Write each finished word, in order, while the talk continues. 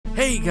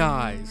Hey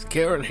guys,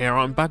 Kieran here.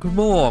 I'm back with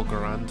more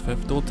Grand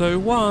Theft Auto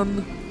 1,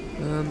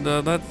 and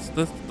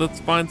let's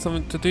find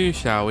something to do,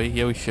 shall we?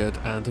 Yeah, we should.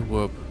 And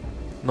whoop,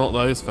 not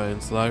those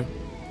phones though.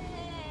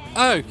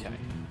 Okay.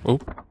 Oh,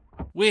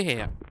 we're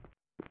here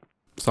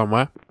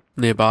somewhere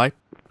nearby,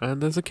 and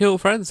there's a kill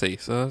frenzy.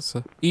 So that's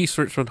East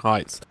Richman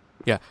Heights.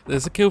 Yeah,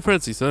 there's a kill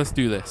frenzy. So let's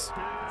do this.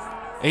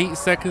 8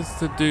 seconds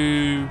to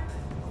do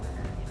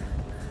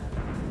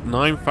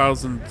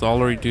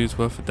 $9,000 dues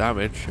worth of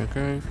damage.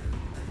 Okay.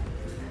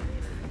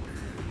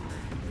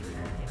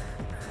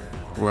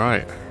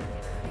 Right.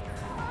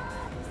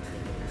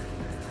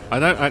 I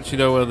don't actually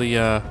know where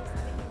the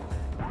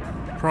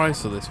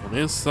price of this one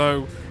is,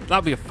 so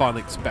that'll be a fun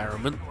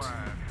experiment.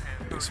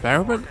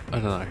 Experiment? I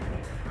don't know.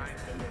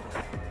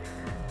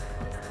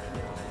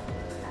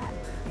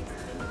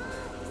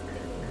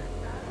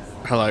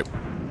 Hello.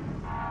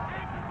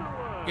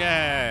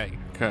 Yay!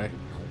 Okay.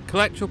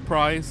 Collect your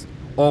prize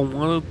on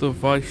one of the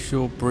Vice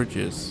Shore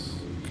bridges.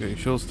 Okay,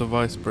 Shore's the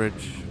Vice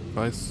Bridge.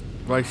 Vice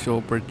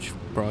Shore Bridge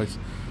prize.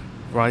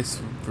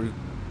 Vice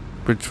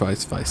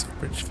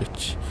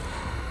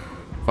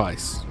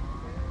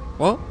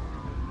What?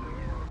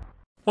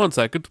 1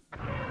 second.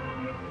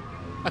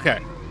 Okay.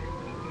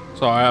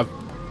 So I have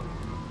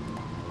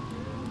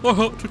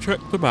to check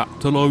the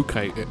map to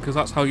locate it, because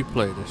that's how you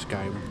play this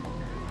game.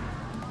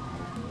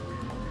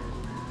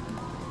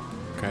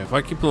 Okay, if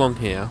I keep along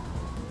here,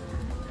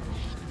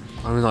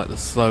 I'm in like the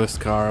slowest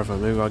car ever.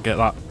 Maybe I'll get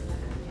that.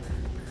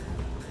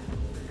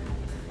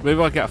 Maybe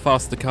I'll get a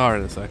faster car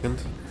in a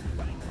second.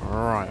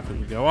 Alright, I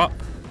think we go up.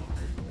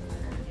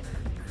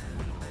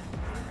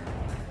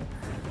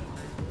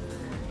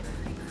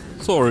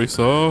 Sorry,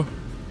 sir.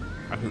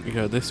 I think we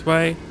go this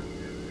way.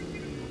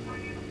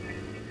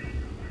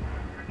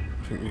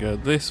 I think we go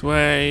this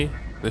way.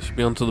 This should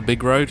be onto the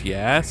big road.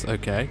 Yes,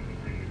 okay.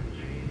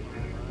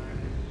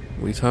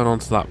 We turn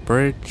onto that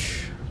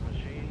bridge.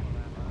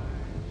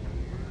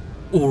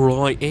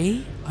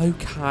 Alrighty,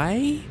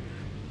 okay.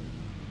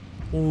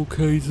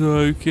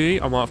 Okay.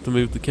 I might have to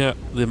move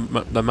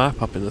the map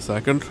up in a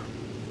second.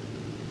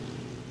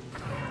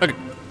 Okay.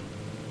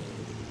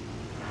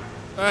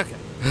 Okay.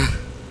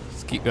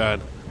 Let's keep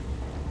going.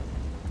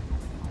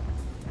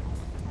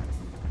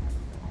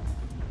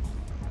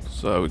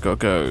 So we gotta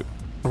go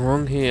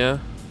along here.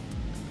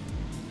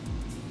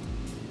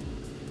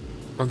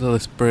 Onto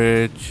this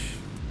bridge.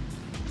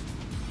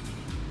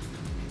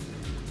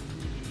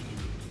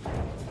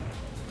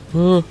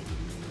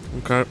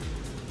 Okay.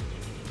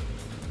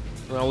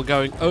 Now we're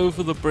going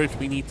over the bridge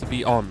we need to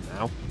be on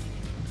now.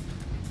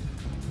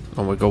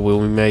 Oh my god, will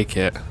we make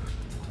it?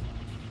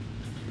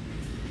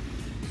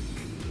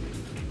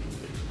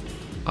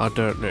 I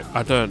don't know.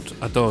 I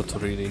don't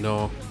really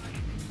know.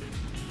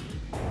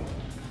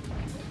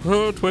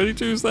 Oh,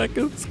 22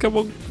 seconds. Come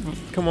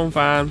on,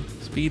 van.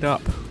 Speed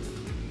up.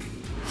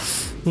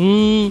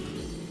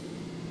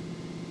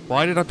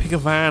 Why did I pick a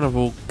van of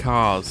all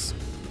cars?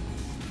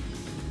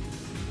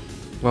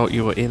 Well,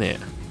 you were in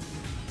it.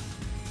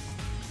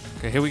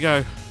 Okay, here we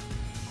go.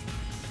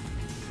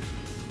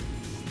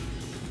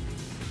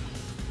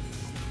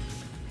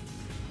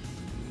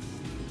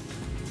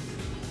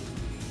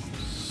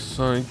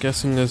 So I'm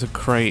guessing there's a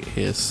crate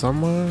here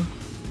somewhere.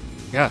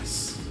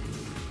 Yes.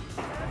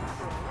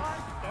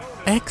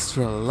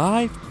 Extra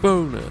life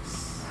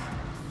bonus.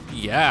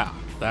 Yeah,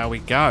 there we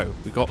go.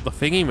 We got the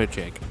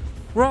thingy-majig.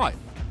 Right.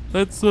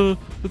 Let's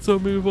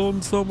move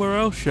on somewhere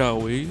else, shall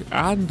we?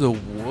 And a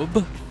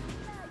whoop.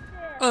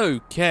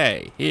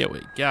 Okay, here we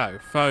go.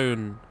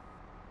 Phone.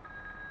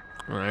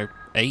 I don't know,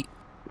 8.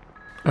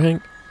 I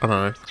think. I don't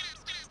know.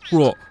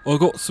 Right, I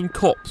got some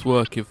cops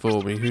working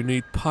for me who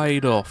need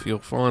paid off. You'll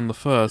find the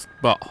first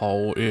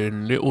butthole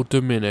in Little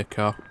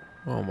Dominica.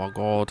 Oh my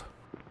god.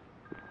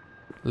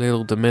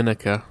 Little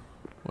Dominica.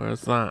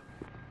 Where's that?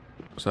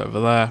 It's over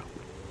there.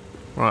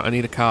 Right, I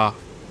need a car.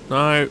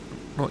 No,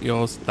 not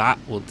yours. That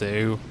will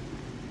do.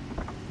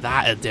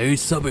 That'll do.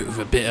 Something with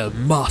a bit of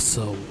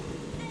muscle.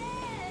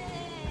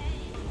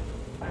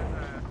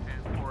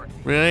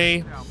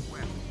 Really?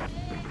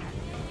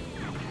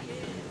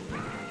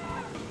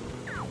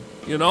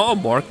 You know,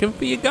 I'm working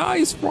for you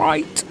guys,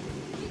 right?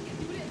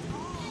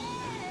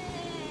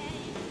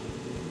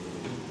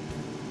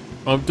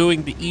 I'm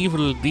doing the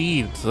evil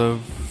deeds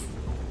of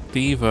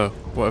Devo,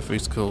 whatever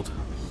he's called.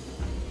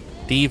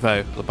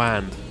 Devo, the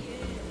band.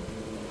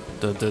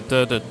 Dun dun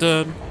dun dun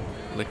dun.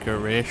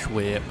 Licorice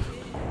whip.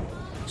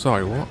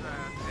 Sorry, what?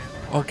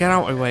 Oh, get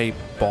out of my way,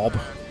 Bob.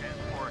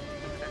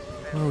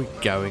 Where are we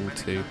going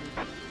to?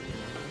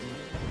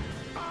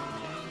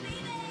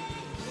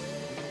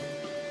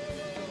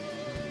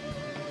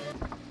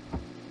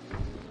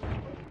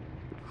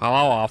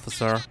 Hello,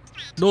 officer.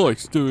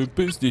 Nice doing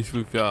business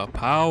with you,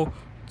 pal.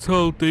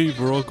 Tell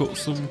Diva I got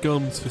some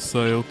guns for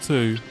sale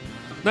too.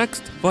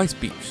 Next, Vice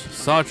Beach,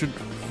 Sergeant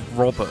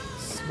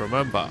Roberts.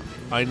 Remember,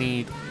 I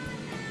need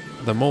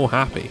them all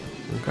happy.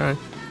 Okay.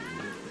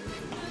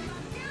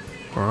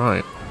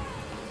 Alright.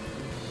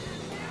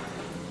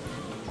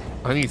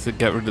 I need to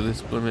get rid of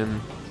this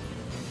blooming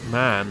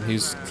man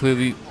who's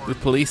clearly the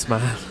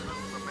policeman.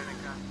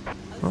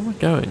 Where am I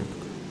going?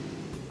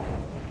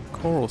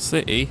 Coral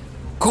City?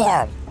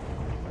 Coral!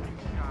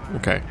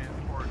 Okay.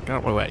 Get out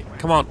of my way.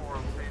 Come on.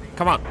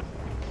 Come on.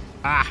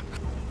 Ah!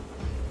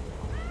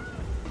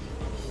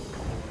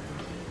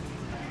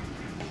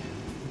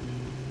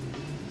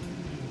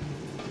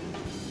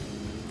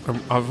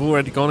 I've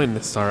already gone in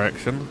this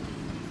direction.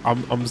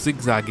 I'm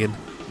zigzagging.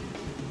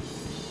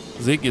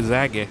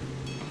 Ziggy-zaggy.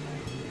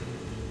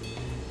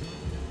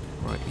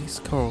 Right,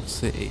 East Coral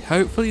City.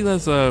 Hopefully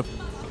there's a...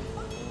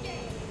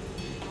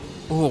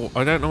 Oh,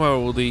 I don't know where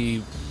all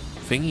the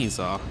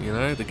thingies are, you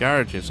know? The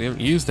garages. We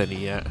haven't used any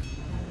yet.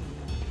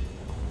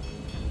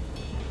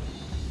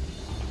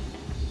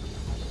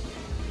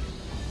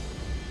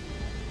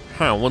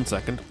 Hang on 1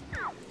 second.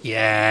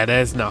 Yeah,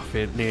 there's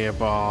nothing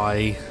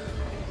nearby.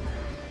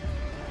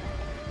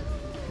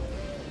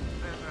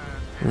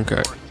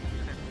 Okay.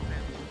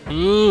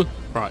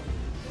 Right.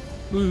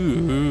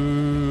 Ooh.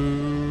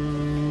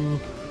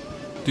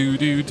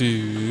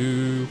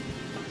 Do.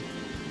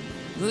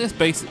 Isn't this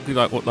basically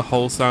like what the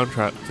whole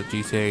soundtrack to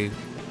GTA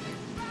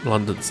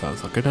London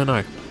sounds like? I don't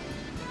know.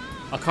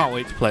 I can't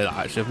wait to play that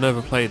actually. I've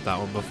never played that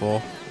one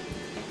before.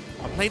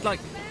 I've played like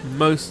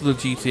most of the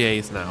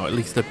GTAs now, at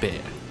least a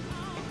bit.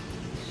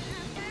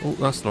 Oh,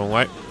 that's the wrong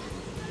way.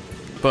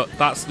 But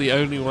that's the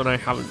only one I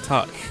haven't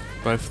touched.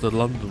 Both the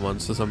London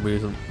ones for some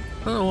reason.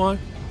 I don't know why.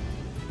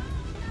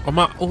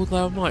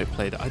 Although I might have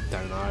played it, I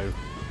don't know.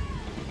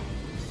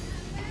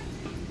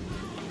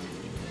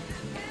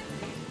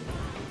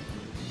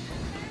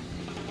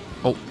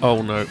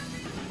 Oh no.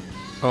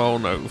 Oh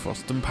no, we've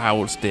Austin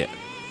Powers it.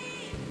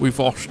 We've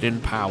Austin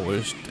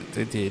Powers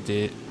did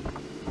it.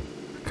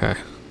 Okay.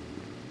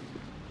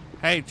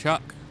 Hey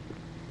Chuck.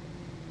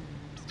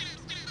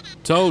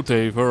 Told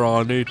Eva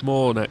I need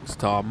more next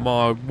time.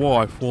 My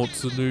wife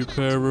wants a new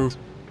pair of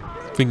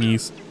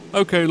thingies.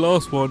 Okay,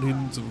 last one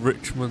in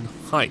Richman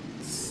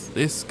Heights.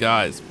 This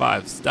guy's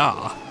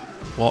 5-star.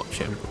 Watch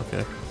him.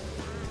 Okay.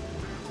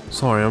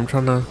 Sorry, I'm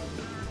trying to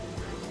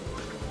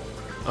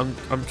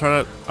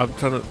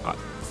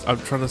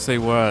say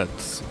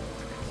words.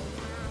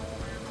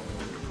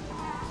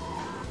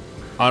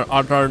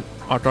 I don't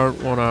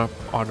wanna.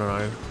 I don't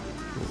know.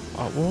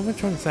 What am I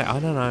trying to say? I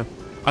don't know.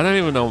 I don't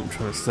even know what I'm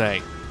trying to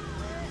say.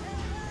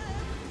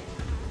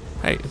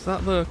 Hey, is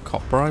that the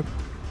cop bribe?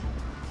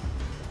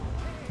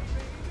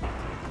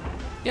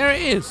 Yeah,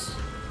 it is.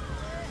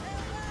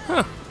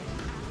 Huh.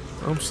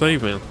 I'm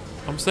saving.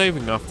 I'm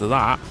saving after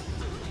that.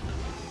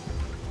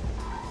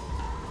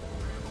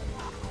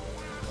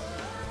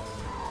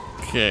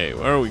 Okay,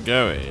 where are we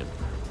going?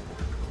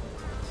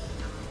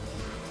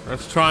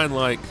 Let's try and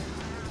like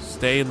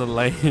stay in the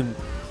lane.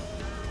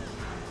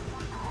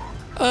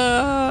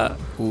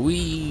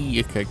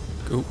 Wee. Okay.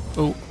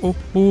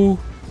 Oh.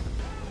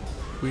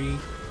 Wee.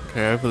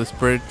 Okay, over this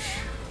bridge.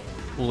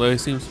 Although it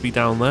seems to be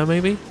down there,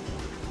 maybe.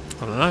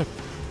 I don't know.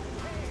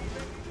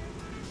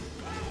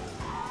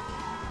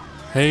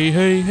 Hey.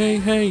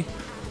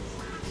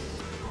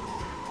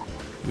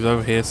 He's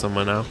over here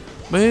somewhere now.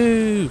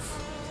 Move!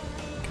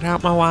 Get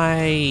out my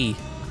way!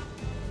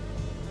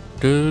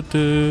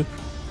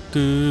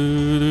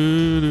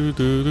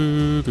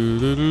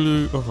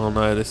 Oh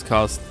no, this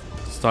car's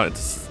starting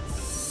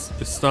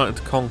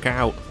to conk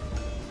out.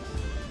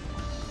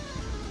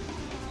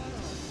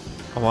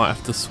 I might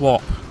have to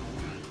swap.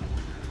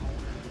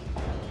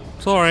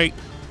 Sorry.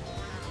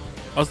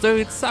 I was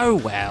doing so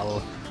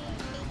well.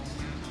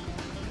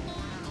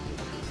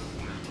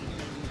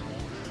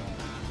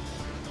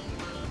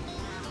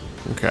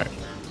 Okay.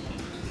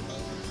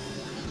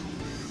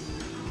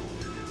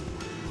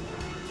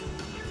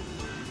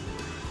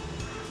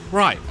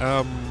 Right,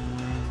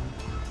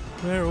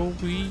 where are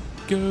we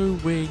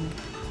going?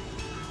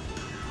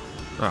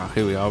 Ah,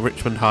 here we are,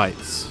 Richman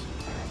Heights.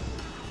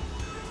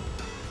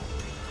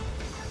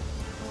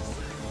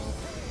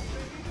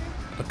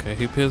 Okay,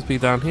 he appears to be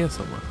down here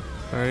somewhere.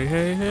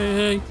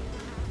 Hey.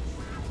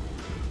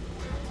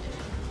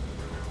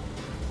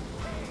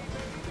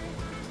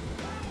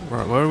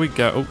 Right, where do we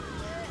go? Oh,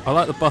 I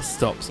like the bus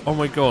stops. Oh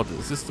my god,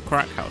 is this the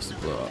crack house to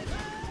blow up?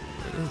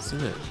 It is,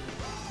 isn't it?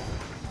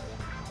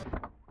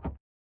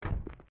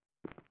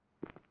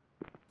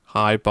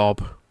 Hi,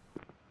 Bob.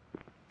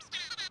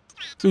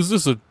 Is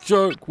this a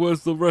joke?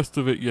 Where's the rest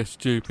of it, you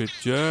stupid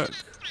jerk?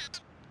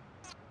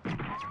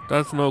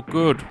 That's not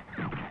good.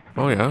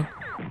 Oh yeah?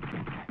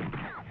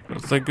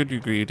 That's so good, you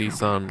greedy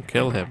son.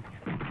 Kill him.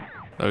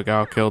 There we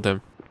go, I killed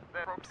him.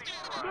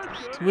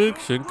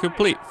 Mission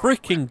complete.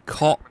 Freaking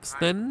cops,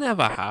 they're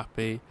never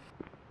happy.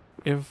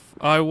 If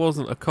I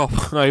wasn't a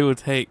cop, I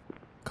would hate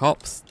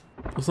cops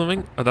or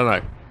something. I don't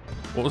know.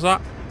 What was that?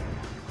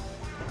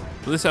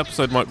 Well, this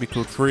episode might be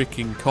called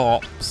Freaking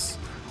Cops.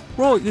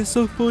 Right, let's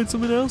find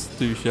something else to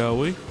do, shall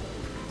we?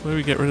 Where do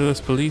we get rid of this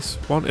police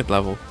wanted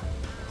level?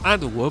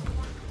 And a whoop.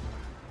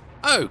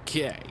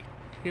 Okay.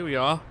 Here we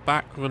are,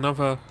 back with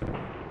another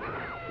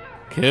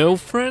kill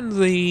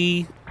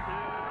frenzy.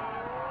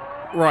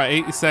 Right,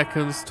 80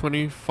 seconds,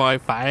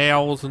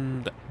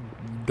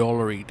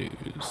 $25,000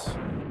 dues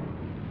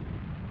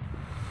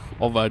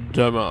of a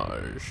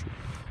damage.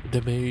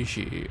 damage.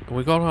 And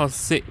we got our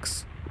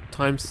 6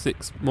 times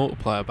 6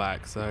 multiplier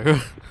back, so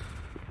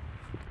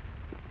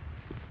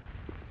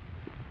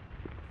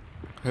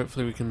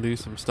hopefully we can do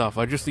some stuff.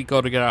 I just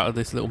got to get out of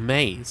this little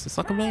maze. It's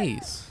like a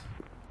maze.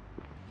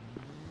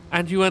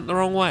 And you went the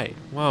wrong way.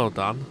 Well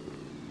done.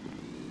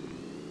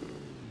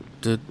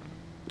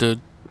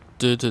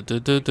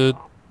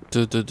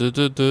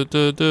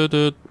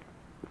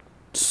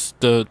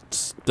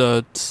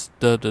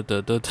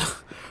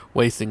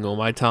 Wasting all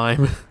my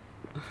time.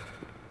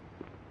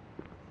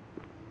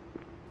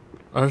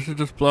 I should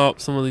just blow up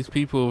some of these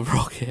people with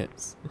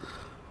rockets.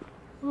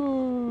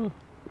 Oh.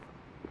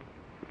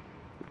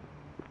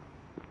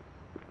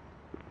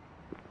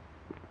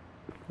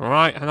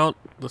 Alright, hang on.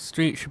 The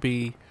street should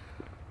be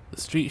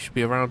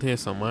around here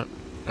somewhere.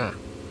 Ah.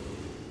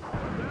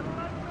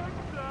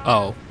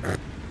 Oh.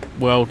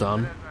 Well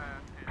done.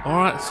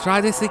 Alright, let's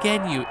try this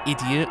again, you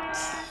idiot.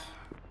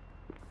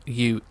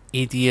 You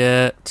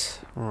idiot.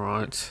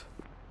 Alright.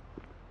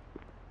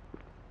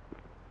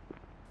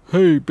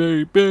 Hey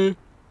baby.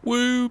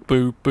 Woo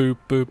boo boo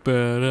boo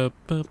ba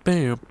ba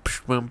bam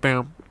bam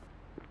bam.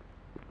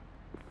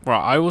 Right,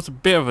 I was a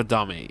bit of a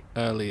dummy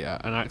earlier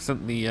and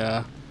accidentally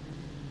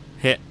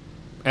hit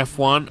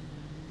F1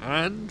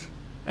 and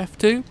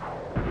F2.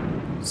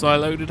 So I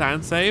loaded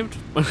and saved.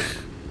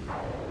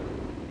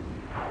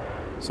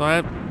 So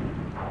I've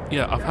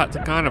had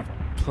to kind of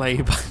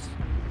play back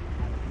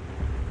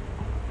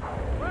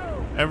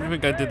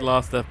everything I did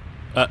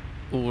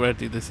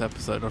already this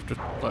episode. I've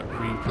just like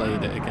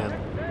replayed it again.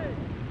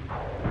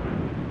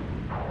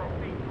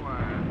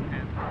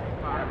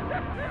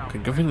 Okay,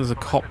 good thing there's a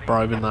cop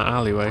bribe in that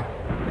alleyway.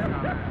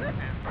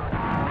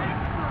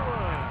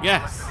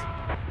 Yes!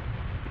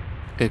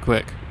 Okay,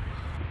 quick.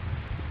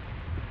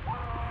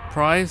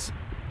 Prize?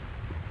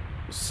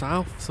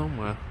 South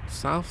somewhere.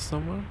 South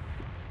somewhere?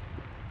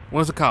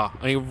 Where's the car?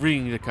 I really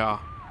need a car.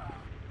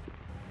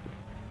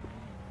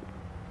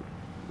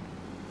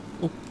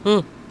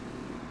 Oh.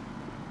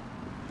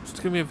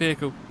 Just give me a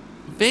vehicle.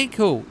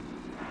 Vehicle!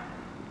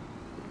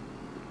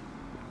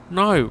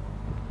 No!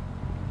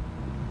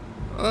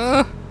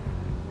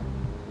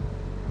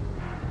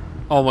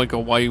 Oh my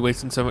god, why are you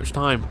wasting so much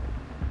time?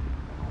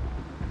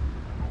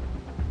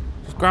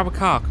 Just grab a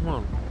car, come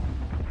on.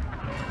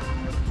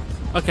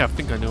 Okay, I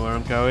think I know where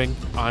I'm going.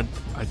 I'm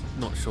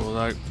not sure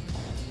though.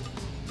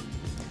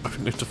 I think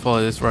we have to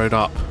follow this road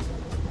up.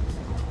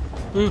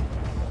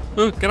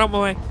 Get out of my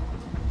way.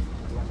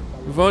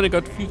 We've only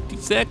got 50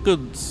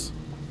 seconds.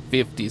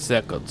 50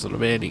 seconds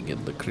remaining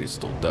in the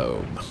Crystal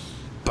Dome.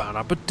 Get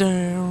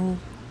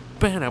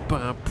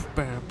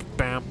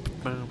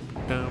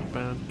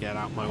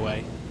out my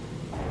way.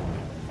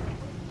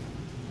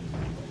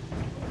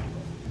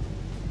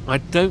 I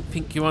don't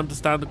think you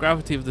understand the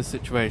gravity of the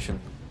situation.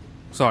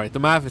 Sorry, the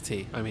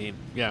mavity, I mean,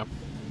 yeah.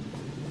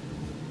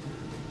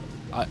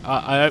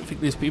 I don't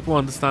think these people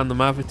understand the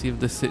mavity of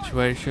this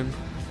situation.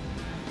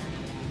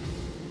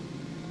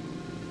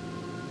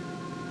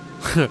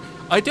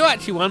 I do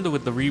actually wonder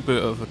with the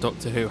reboot of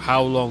Doctor Who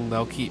how long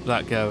they'll keep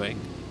that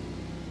going.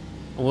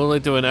 Or will they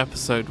do an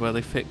episode where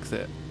they fix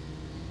it?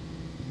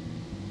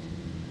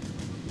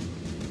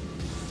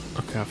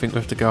 Okay, I think we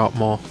have to go up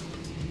more.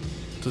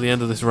 To the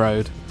end of this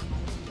road.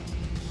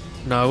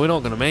 No, we're not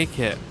going to make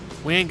it.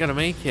 We ain't going to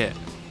make it.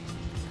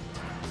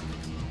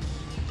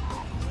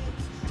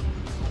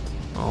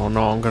 Oh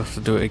no, I'm going to have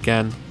to do it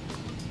again.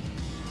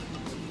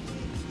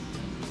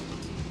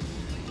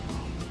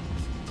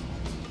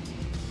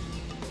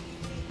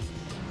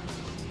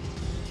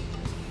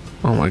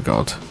 Oh my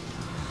god.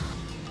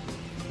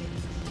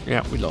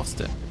 Yeah, we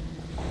lost it.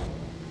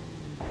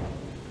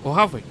 Or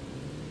have we?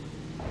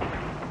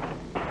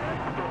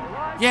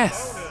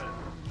 Yes!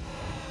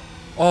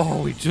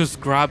 Oh, we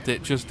just grabbed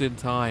it just in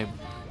time.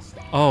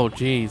 Oh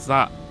jeez,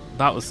 that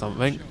was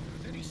something.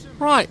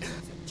 Right.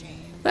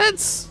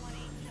 Let's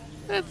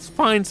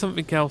find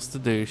something else to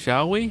do,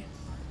 shall we?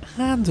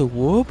 And a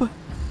whoop.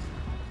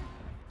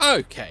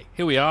 Okay,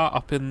 here we are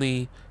up in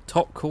the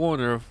top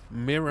corner of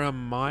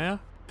Miramire, I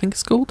think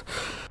it's called.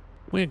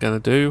 We're gonna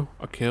do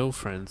a kill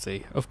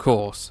frenzy, of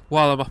course.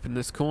 While I'm up in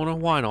this corner,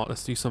 why not?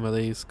 Let's do some of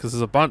these, because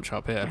there's a bunch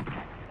up here.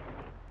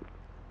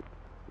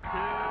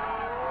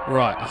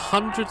 Right,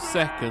 100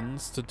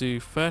 seconds to do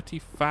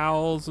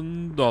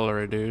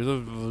 $30,000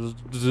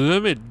 of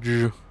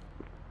damage.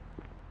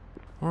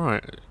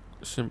 Alright,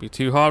 shouldn't be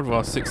too hard with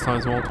our 6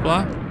 times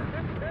multiplier.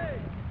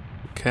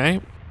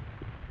 Okay.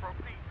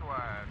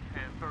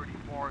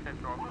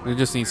 We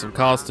just need some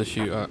cars to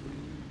shoot at.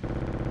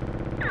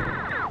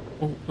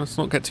 Oh, let's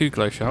not get too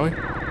close, shall we?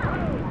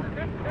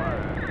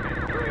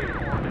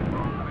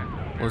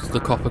 Where's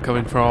the copper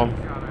coming from?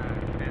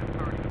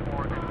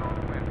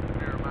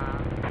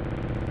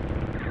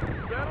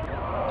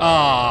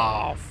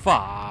 Oh,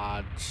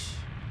 fudge.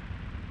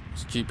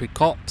 Stupid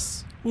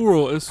cops.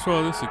 Alright, let's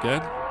try this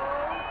again.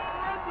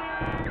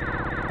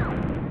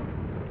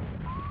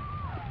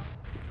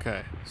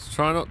 Okay, let's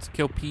try not to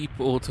kill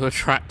people to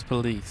attract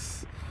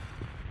police.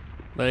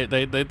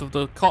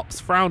 The cops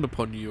frown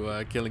upon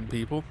you killing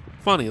people.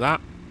 Funny that.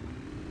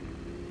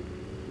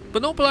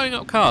 But not blowing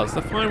up cars.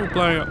 They're fine with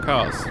blowing up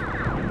cars.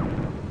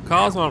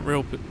 Cars aren't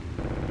real.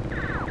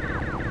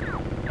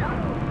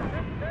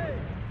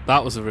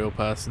 That was a real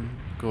person,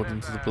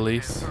 according to the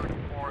police.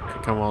 Okay,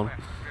 come on.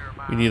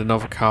 We need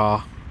another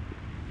car.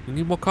 We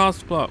need more cars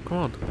to blow up. Come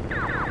on.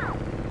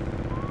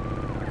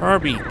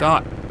 Herbie,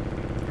 die.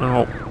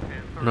 Oh.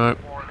 No.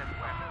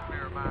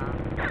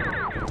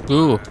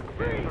 Ooh.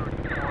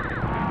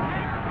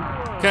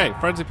 Okay,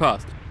 frenzy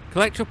passed.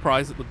 Collect your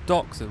prize at the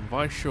docks in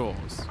Vice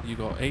Shores. You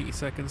got 80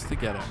 seconds to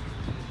get it.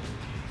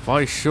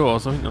 Vice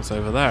Shores? I think that's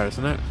over there,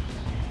 isn't it?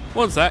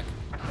 One sec.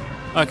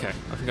 Okay,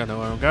 I think I know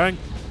where I'm going.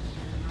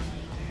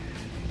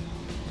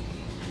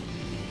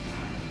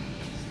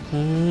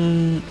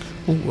 Ooh,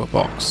 a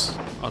box.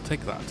 I'll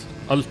take that.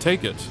 I'll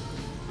take it.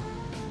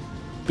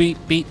 Beep,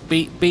 beep,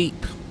 beep,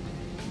 beep.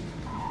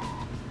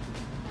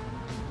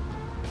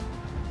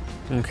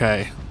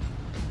 Okay.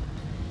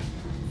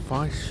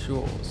 Vice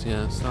Shores,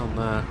 yeah, it's down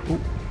there.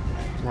 Ooh.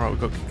 Right, we've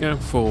got to keep going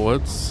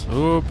forwards.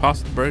 Oh,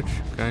 past the bridge.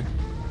 Okay.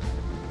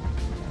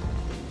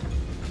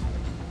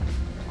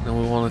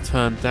 Then we want to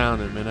turn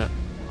down in a minute.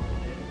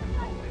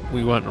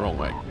 We went the wrong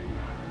way.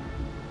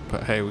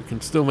 But hey, we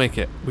can still make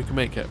it. We can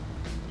make it.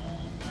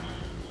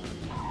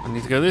 I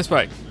need to go this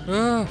way.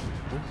 Ah.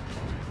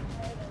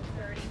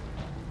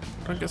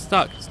 Don't get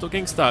stuck. Stop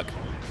getting stuck.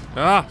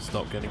 Ah,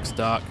 stop getting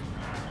stuck.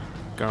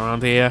 Go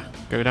around here.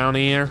 Go down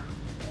here.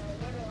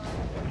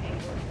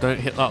 Don't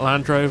hit that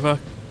Land Rover.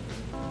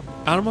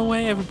 Out of my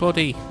way,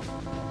 everybody.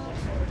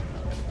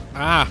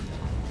 Ah.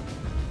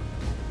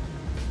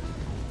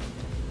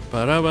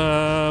 Okay.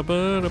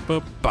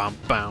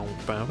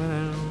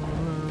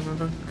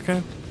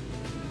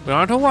 We don't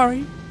have to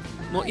worry.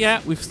 Not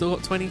yet. We've still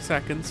got 20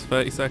 seconds.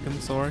 30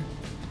 seconds, sorry.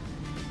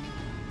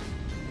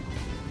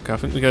 Okay, I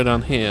think we go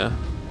down here.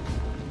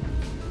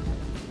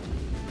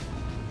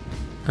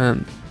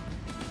 And...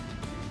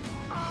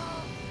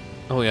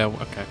 oh yeah,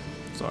 okay.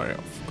 Sorry,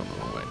 I've gone the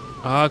wrong way.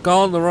 I've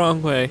gone the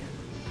wrong way.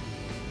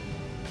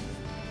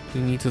 We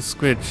need to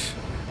squidge.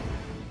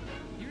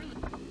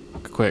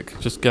 Quick,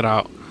 just get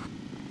out.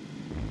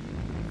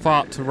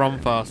 Fart to run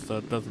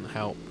faster doesn't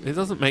help. It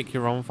doesn't make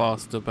you run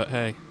faster, but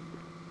hey.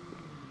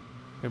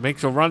 It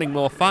makes your running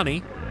more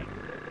funny.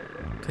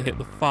 To hit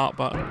the fart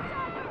button.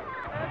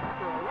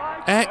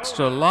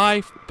 Extra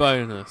life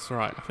bonus.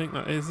 Right, I think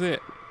that is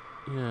it.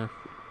 Yeah.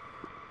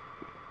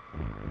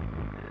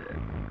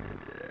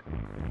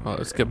 Right,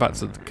 let's get back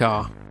to the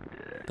car.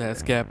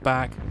 Let's get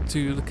back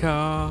to the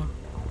car.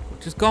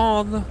 Which is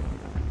gone.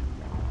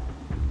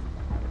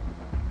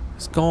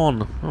 It's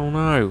gone. Oh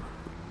no.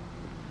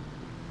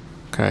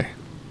 Okay.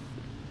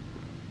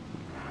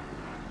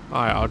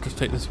 Alright, I'll just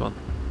take this one.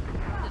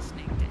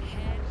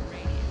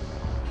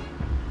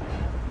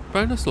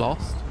 Bonus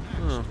lost?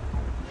 Oh.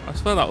 I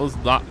swear that was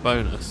that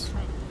bonus.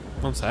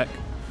 One sec.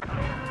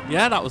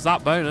 Yeah, that was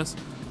that bonus.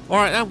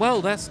 Alright then,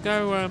 well, let's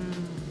go,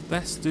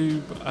 let's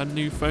do a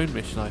new phone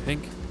mission, I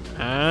think.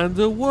 And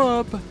a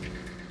whoop.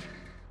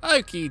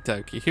 Okie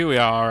dokie, here we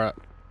are at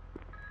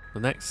the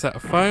next set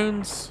of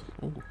phones.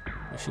 Ooh,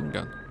 machine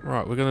gun.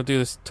 Right, we're going to do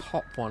this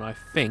top one, I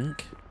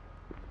think.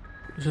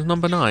 Which is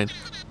number 9.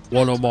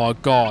 One of my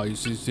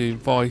guys is in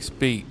Vice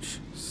Beach.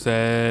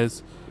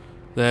 Says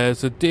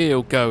there's a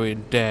deal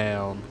going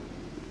down.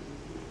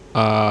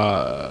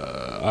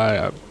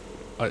 I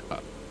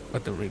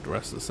didn't read the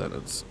rest of the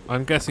sentence.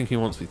 I'm guessing he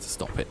wants me to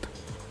stop it.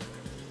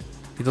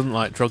 He doesn't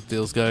like drug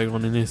deals going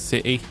on in his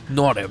city.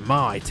 Not in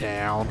my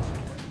town.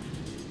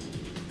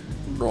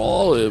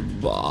 Not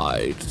in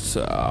my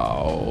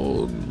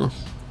town.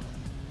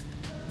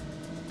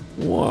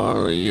 What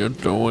are you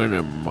doing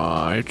in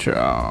my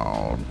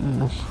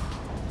town?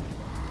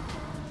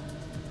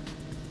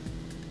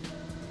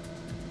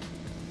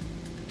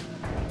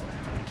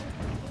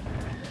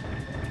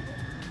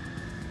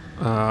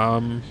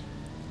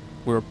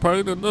 We're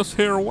painting this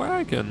here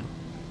wagon.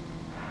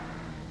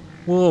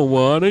 Well,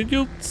 what did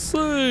you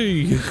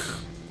say?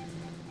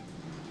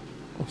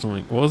 Or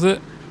something, was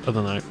it? I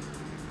don't know.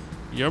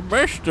 You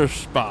missed a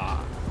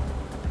spot.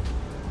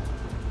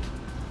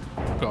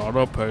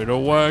 Gotta paint a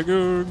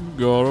wagon,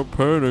 gotta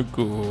paint it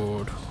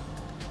good.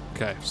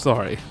 Okay,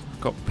 sorry.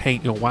 Got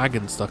paint your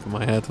wagon stuck in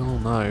my head. Oh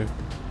no.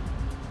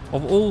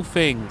 Of all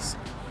things,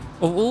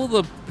 of all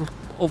the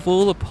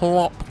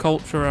pop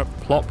culture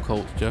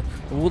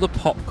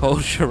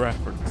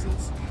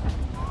references,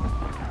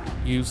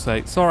 you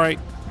say, sorry,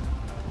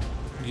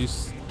 you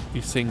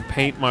sing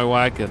Paint My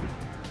Wagon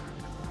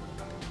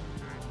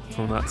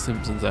from that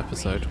Simpsons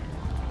episode.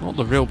 Not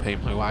the real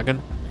Paint My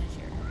Wagon.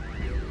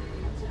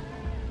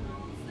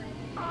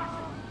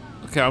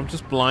 Okay, I'm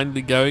just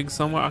blindly going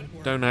somewhere. I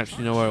don't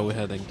actually know where we're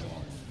heading.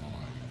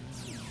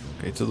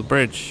 Okay, to the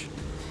bridge.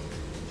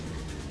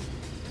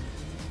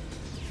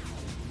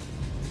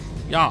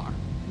 Yar.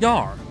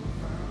 Yar.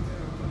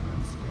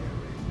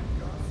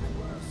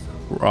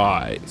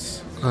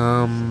 Right.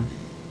 Now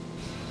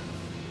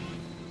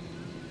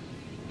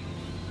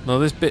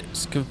this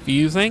bit's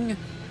confusing.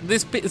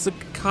 This bit is a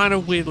kind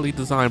of weirdly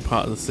designed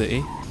part of the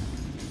city.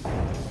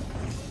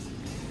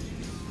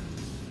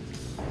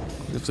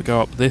 We have to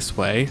go up this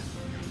way.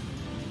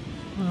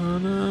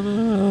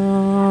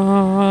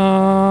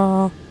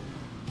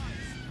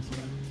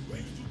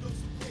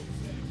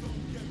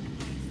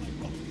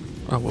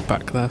 Oh, we're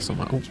back there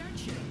somewhere. Oh.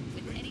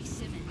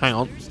 Hang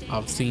on,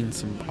 I've seen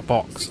a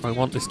box. I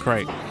want this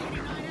crate.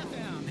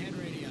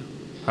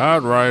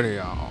 Head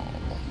radio.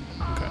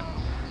 Okay.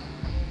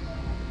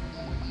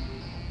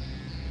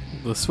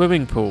 The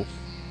swimming pool.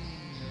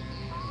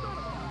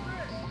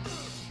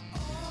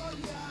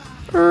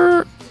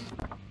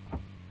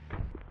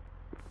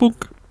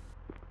 Book.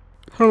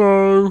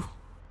 Hello.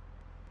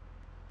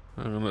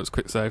 Hang on, let's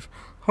quick save.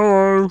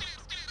 Hello.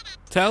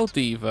 Tell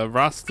Diva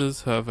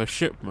Rastas have a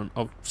shipment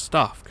of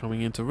stuff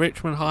coming into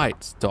Richman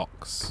Heights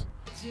docks.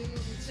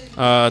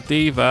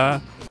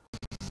 Diva.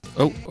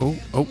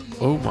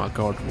 Oh my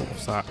god, what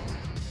was that?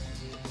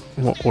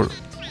 What?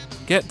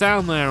 Get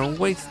down there and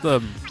waste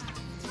them.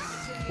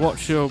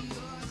 Watch your...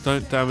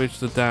 Don't damage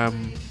the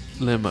damn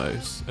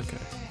limos. Okay.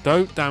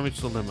 Don't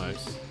damage the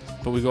limos.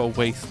 But we gotta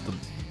waste them.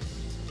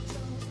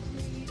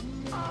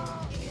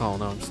 Oh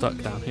no, I'm stuck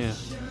down here.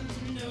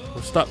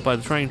 I'm stuck by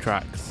the train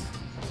tracks.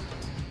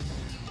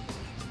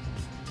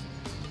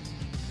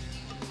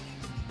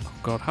 Oh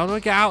god, how do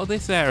I get out of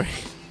this area?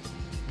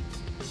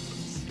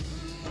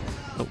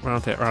 Oh,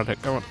 round it,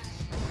 go on.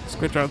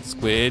 Squidge round,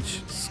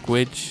 squidge,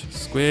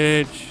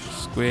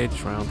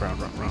 round.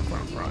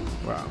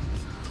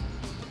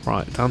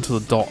 Right, down to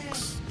the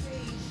docks.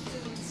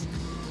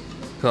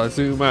 Can I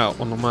zoom out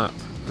on the map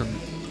and...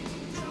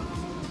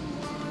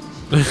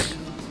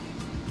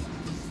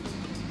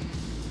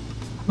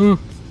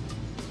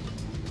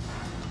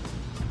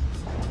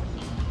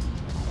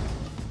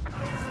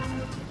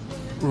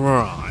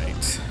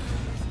 Right.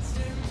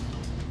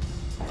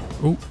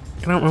 Oh,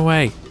 get out of my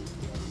way.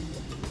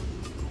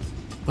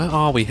 Where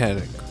are we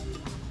heading?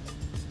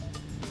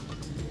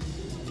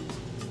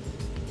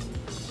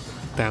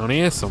 Down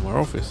here somewhere,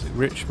 obviously.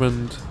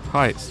 Richman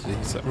Heights.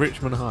 He's at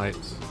Richman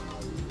Heights.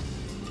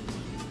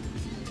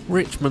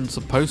 Richman's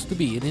supposed to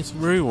be in his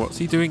room. What's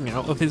he doing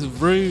out of his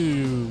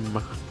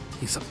room?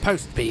 He's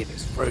supposed to be in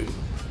his room.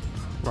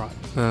 Right.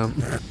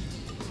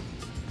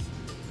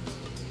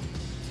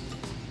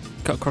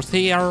 Cut across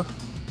here.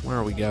 Where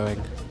are we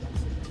going?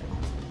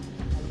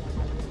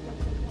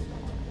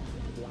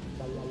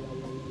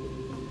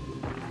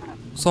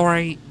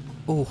 Sorry.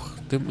 Oh,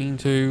 didn't mean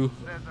to.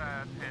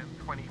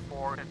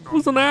 It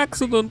was an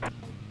accident.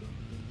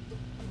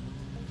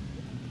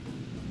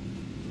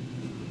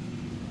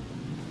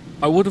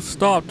 I would have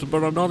stopped,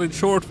 but I'm not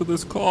insured for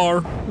this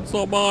car. It's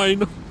not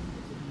mine.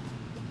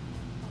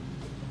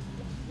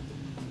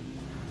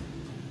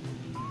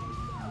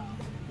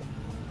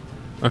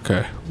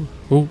 Okay.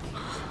 Oh,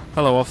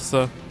 hello,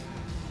 officer.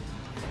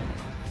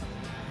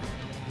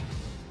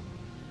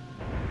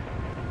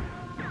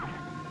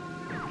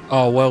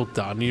 Oh, well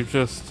done. You've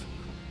just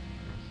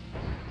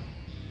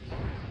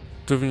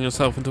driven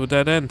yourself into a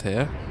dead end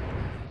here.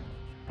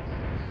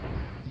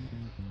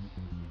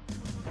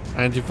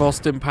 And you've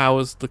Austin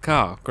Powers the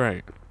car.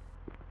 Great.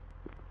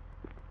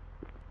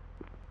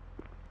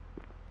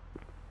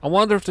 I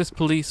wonder if this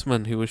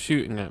policeman who was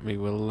shooting at me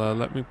will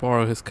let me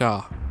borrow his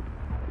car.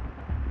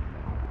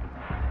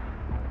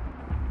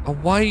 Oh,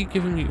 why are you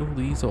giving me all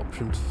these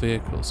options for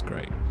vehicles?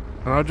 Great.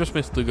 And I just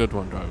missed a good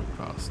one driving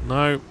fast.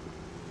 No.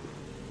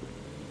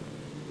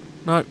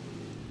 No.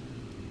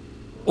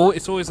 Oh,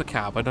 it's always a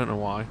cab. I don't know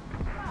why.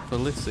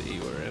 Felicity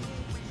we're in.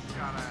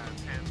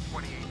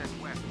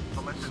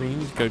 So we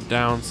need to go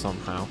down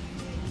somehow.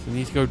 We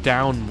need to go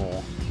down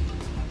more.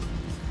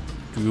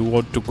 Do you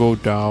want to go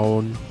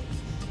down?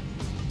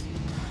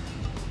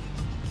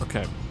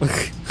 Okay.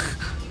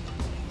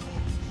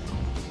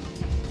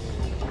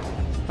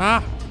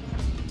 Ah!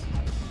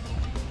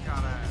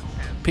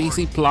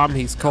 PC Plum,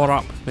 he's caught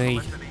up with me.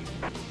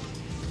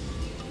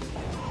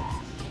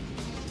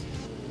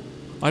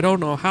 I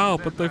don't know how,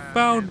 but they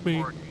found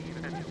me.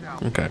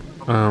 Okay.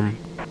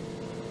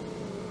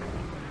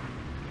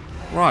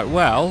 Right,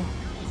 well,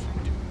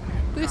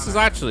 this is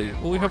actually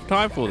all we have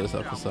time for this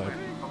episode.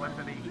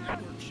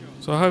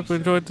 So I hope you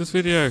enjoyed this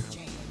video.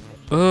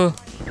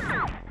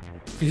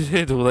 If you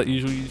did, all that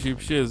usual YouTube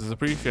shares is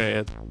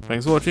appreciated.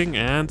 Thanks for watching,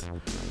 and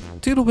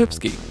toodle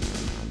whipski.